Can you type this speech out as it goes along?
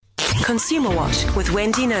Consumer Watch with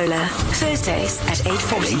Wendy Knowler. Thursdays at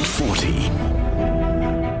 8:40.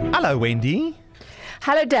 Hello, Wendy.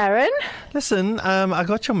 Hello, Darren. Listen, I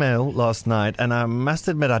got your mail last night, and I must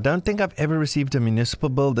admit, I don't think I've ever received a municipal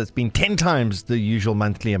bill that's been 10 times the usual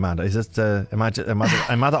monthly amount. Is this, am I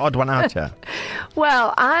the odd one out here?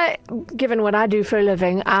 Well, given what I do for a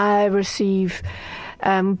living, I receive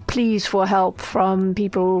pleas for help from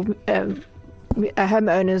people,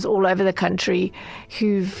 homeowners all over the country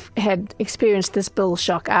who've had experienced this bill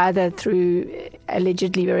shock, either through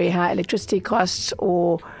allegedly very high electricity costs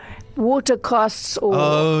or water costs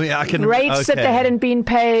or rates that they hadn't been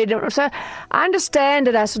paid. So I understand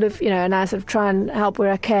it. I sort of, and I sort of try and help where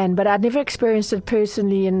I can, but I'd never experienced it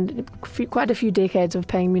personally in quite a few decades of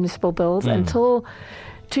paying municipal bills until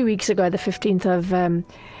 2 weeks ago, the 15th of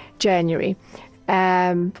January,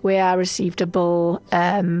 where I received a bill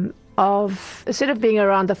of, instead of being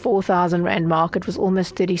around the 4,000 Rand mark, it was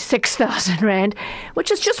almost 36,000 Rand, which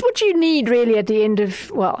is just what you need really at the end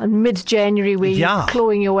of, in mid-January, where you're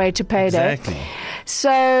clawing your way to payday. Exactly.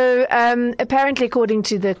 So apparently, according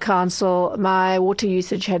to the council, my water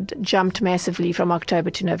usage had jumped massively from October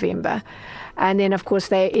to November. And then, of course,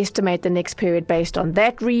 they estimate the next period based on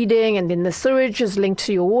that reading. And then the sewage is linked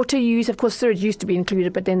to your water use. Of course, sewage used to be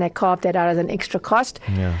included, but then they carved that out as an extra cost.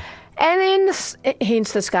 Yeah. And then,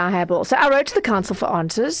 hence the Sky High bill. So I wrote to the council for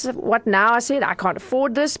answers. What now? I said, I can't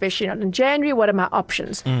afford this, especially not in January. What are my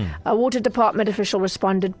options? A water department official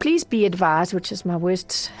responded, please be advised, which is my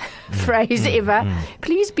worst phrase ever,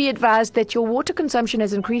 please be advised that your water consumption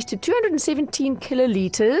has increased to 217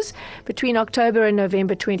 kilolitres between October and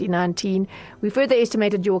November 2019. We further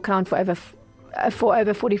estimated your account for over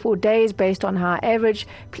 44 days based on high average.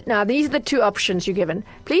 Now, these are the two options you're given.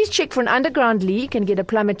 Please check for an underground leak and get a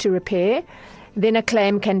plumber to repair. Then a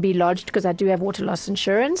claim can be lodged, because I do have water loss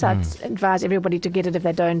insurance. I'd advise everybody to get it if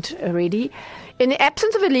they don't already. In the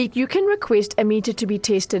absence of a leak, you can request a meter to be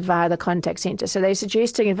tested via the contact centre. So they're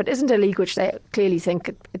suggesting if it isn't a leak, which they clearly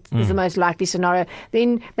think is the most likely scenario,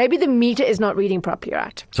 then maybe the meter is not reading properly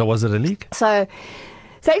right. So was it a leak? So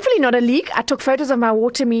thankfully not a leak. I took photos of my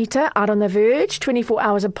water meter out on the verge, 24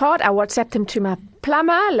 hours apart. I WhatsApped them to my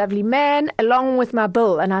plumber, lovely man, along with my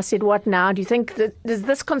bill. And I said, what now? Do you think that does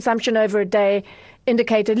this consumption over a day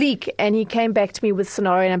indicate a leak? And he came back to me with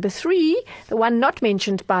scenario number 3, the one not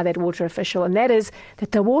mentioned by that water official, and that is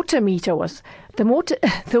that the water meter was the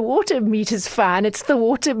water meter's fine. It's the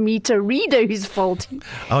water meter reader who's faulty.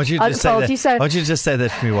 I want you to just say that. I want you to just say that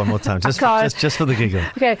for me one more time, just for the giggle.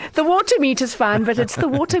 Okay, the water meter's fine, but it's the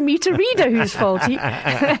water meter reader who's faulty.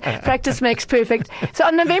 Practice makes perfect. So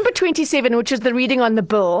on November 27, which is the reading on the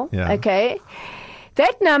bill, okay,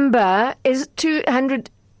 that number is 200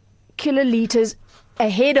 kilolitres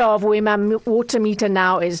ahead of where my water meter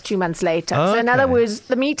now is 2 months later. Okay. So in other words,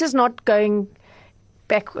 the meter's not going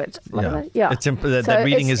backwards. That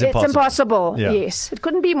reading is impossible. It's impossible, yes. It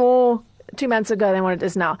couldn't be more 2 months ago than what it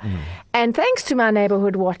is now. And thanks to my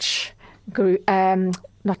Neighbourhood Watch group, Neighbourhood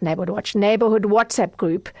WhatsApp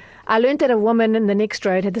group, I learned that a woman in the next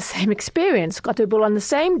road had the same experience, got her bill on the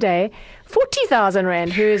same day, 40,000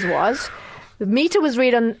 Rand, hers was. The meter was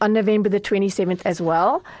read on November the 27th as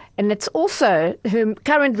well. And it's also, her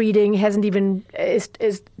current reading hasn't even, is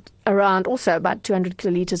around also about 200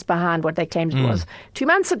 kilolitres behind what they claimed it was 2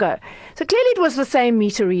 months ago. So clearly it was the same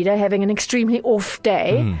meter reader having an extremely off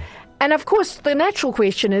day. And of course, the natural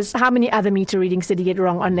question is, how many other meter readings did he get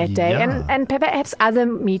wrong on that day? And perhaps other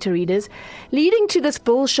meter readers, leading to this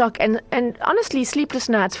bill shock and honestly sleepless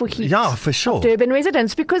nights for heaps for sure. of Durban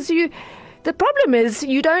residents, because the problem is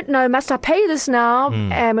you don't know, must I pay this now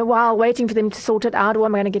while waiting for them to sort it out, or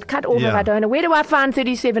am I going to get cut off if I don't know? Where do I find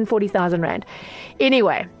 40,000 Rand?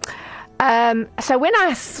 Anyway, so when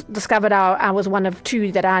I discovered I was one of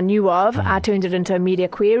 2 that I knew of, I turned it into a media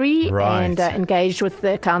query and engaged with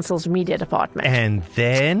the council's media department. And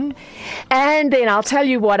then I'll tell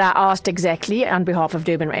you what I asked exactly on behalf of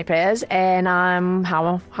Durban ratepayers and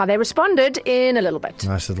how they responded in a little bit.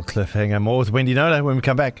 Nice little cliffhanger. More with Wendy Knowler when we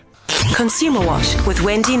come back. Consumer Watch with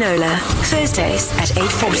Wendy Knowler. Thursdays at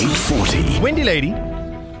 8:40. Wendy lady.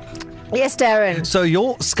 Yes, Darren. So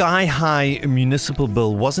your Sky High municipal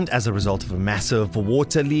bill wasn't as a result of a massive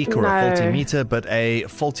water leak or a faulty meter, but a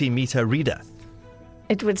faulty meter reader.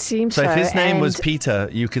 It would seem so. So if his name was Peter,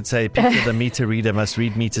 you could say, Peter the meter reader must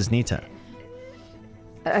read meters neater.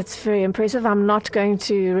 That's very impressive. I'm not going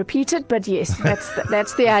to repeat it, but yes,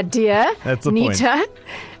 that's the idea. That's the neater. point.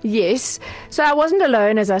 Yes. So I wasn't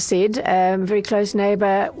alone, as I said. Very close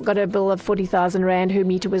neighbour got a bill of 40,000 Rand. Her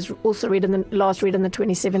meter was also read on the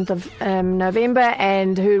 27th of November,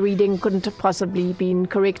 and her reading couldn't have possibly been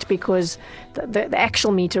correct because the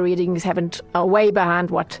actual meter readings are way behind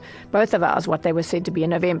what they were said to be in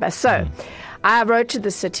November. So I wrote to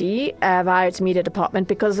the city via its media department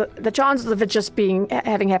because the chances of it just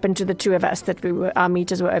having happened to the two of us, that our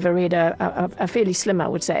meters were overread, are fairly slim, I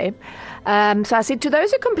would say. So I said, to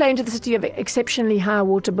those who complain to the city of exceptionally high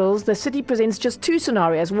water bills, the city presents just two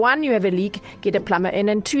scenarios. One, you have a leak, get a plumber in,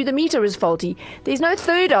 and two, the meter is faulty. There's no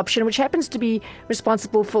third option, which happens to be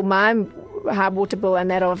responsible for my high water bill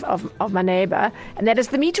and that of my neighbour, and that is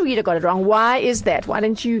the meter reader got it wrong. Why is that? Why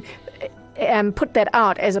don't you put that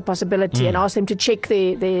out as a possibility and ask them to check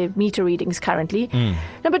their meter readings currently?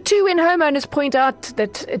 Number two, when homeowners point out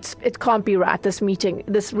that it can't be right, this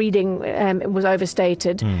reading was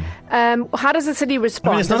overstated, how does the city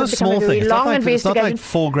respond? I mean, it's not a small thing. It's not like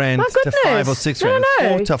 $4,000 to 5 or 6 rand. No.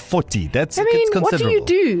 4 to 40. It's considerable. What do you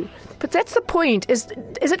do? But that's the point. Is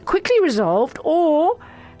it quickly resolved, or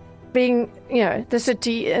being, the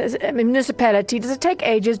city, municipality, does it take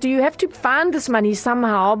ages? Do you have to find this money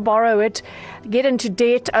somehow, borrow it, get into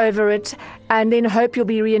debt over it, and then hope you'll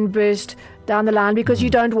be reimbursed down the line because you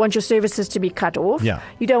don't want your services to be cut off? Yeah.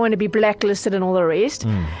 You don't want to be blacklisted and all the rest.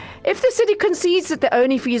 If the city concedes that the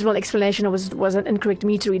only feasible explanation was an incorrect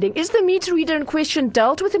meter reading, is the meter reader in question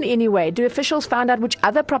dealt with in any way? Do officials find out which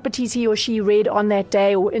other properties he or she read on that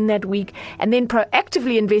day or in that week, and then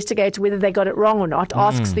proactively investigate whether they got it wrong or not?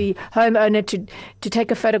 Asks the homeowner to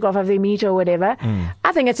take a photograph of their meter or whatever.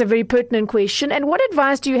 I think it's a very pertinent question. And what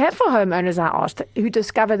advice do you have for homeowners, I asked, who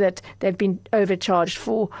discover that they've been overcharged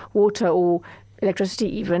for water or electricity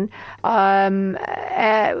even?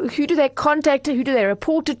 Who do they contact? Who do they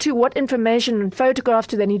report it to? What information and photographs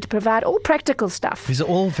do they need to provide? All practical stuff. These are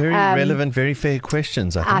all very relevant, very fair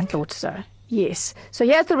questions, I think. I thought so. Yes. So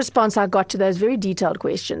here's the response I got to those very detailed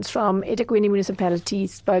questions from eThekwini Municipality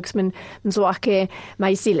spokesman Mzwakhe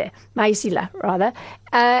Maisila.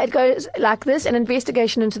 It goes like this. An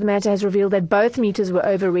investigation into the matter has revealed that both meters were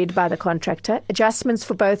overread by the contractor. Adjustments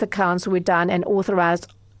for both accounts were done and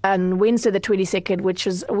authorised on Wednesday the 22nd, which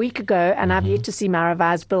was a week ago, and I've yet to see my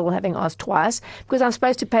revised bill, having asked twice, because I'm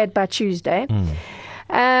supposed to pay it by Tuesday.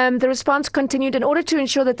 The response continued. In order to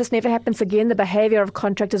ensure that this never happens again, the behaviour of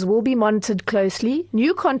contractors will be monitored closely.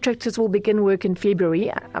 New contractors will begin work in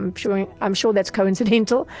February. I'm sure that's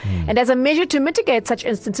coincidental. And as a measure to mitigate such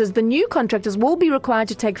instances, the new contractors will be required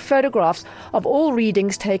to take photographs of all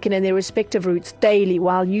readings taken in their respective routes daily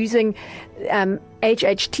while using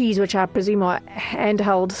HHTs, which I presume are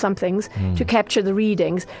handheld somethings, to capture the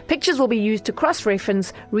readings. Pictures will be used to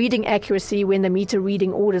cross-reference reading accuracy when the meter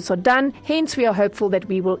reading audits are done. Hence, we are hopeful that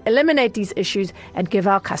we will eliminate these issues and give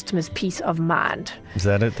our customers peace of mind. Is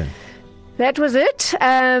that it then? That was it.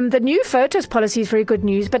 The new photos policy is very good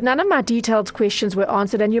news, but none of my detailed questions were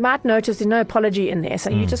answered. And you might notice there's no apology in there. So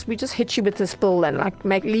we just hit you with this bill and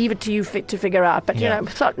leave it to you to figure out. But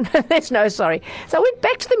there's no sorry. So I went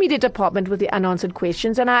back to the media department with the unanswered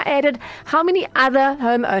questions, and I added how many other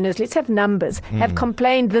homeowners, let's have numbers, have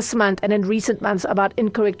complained this month and in recent months about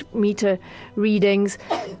incorrect meter readings.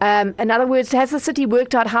 In other words, has the city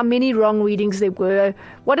worked out how many wrong readings there were?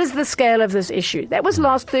 What is the scale of this issue? That was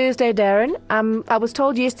last Thursday, Darren. I was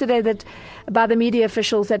told yesterday that by the media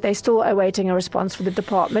officials that they're still awaiting a response from the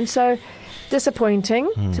department. So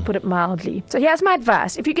disappointing, to put it mildly. So here's my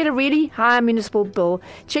advice. If you get a really high municipal bill,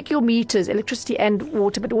 check your meters, electricity and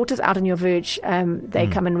water, but water's out on your verge. They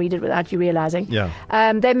come and read it without you realising. Yeah.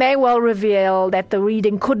 They may well reveal that the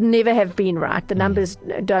reading could never have been right. The numbers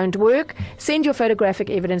don't work. Send your photographic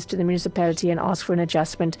evidence to the municipality and ask for an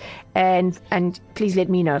adjustment. And please let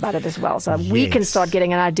me know about it as well, so we can start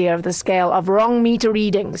getting an idea of the scale of wrong meter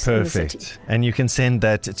readings in the city. Perfect. And you can send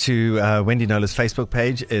that to Wendy Knowler's Facebook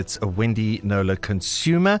page. It's a Wendy Knowler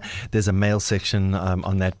Consumer. There's a mail section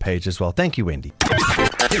on that page as well. Thank you, Wendy.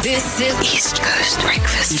 This is East Coast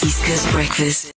Breakfast. East Coast Breakfast.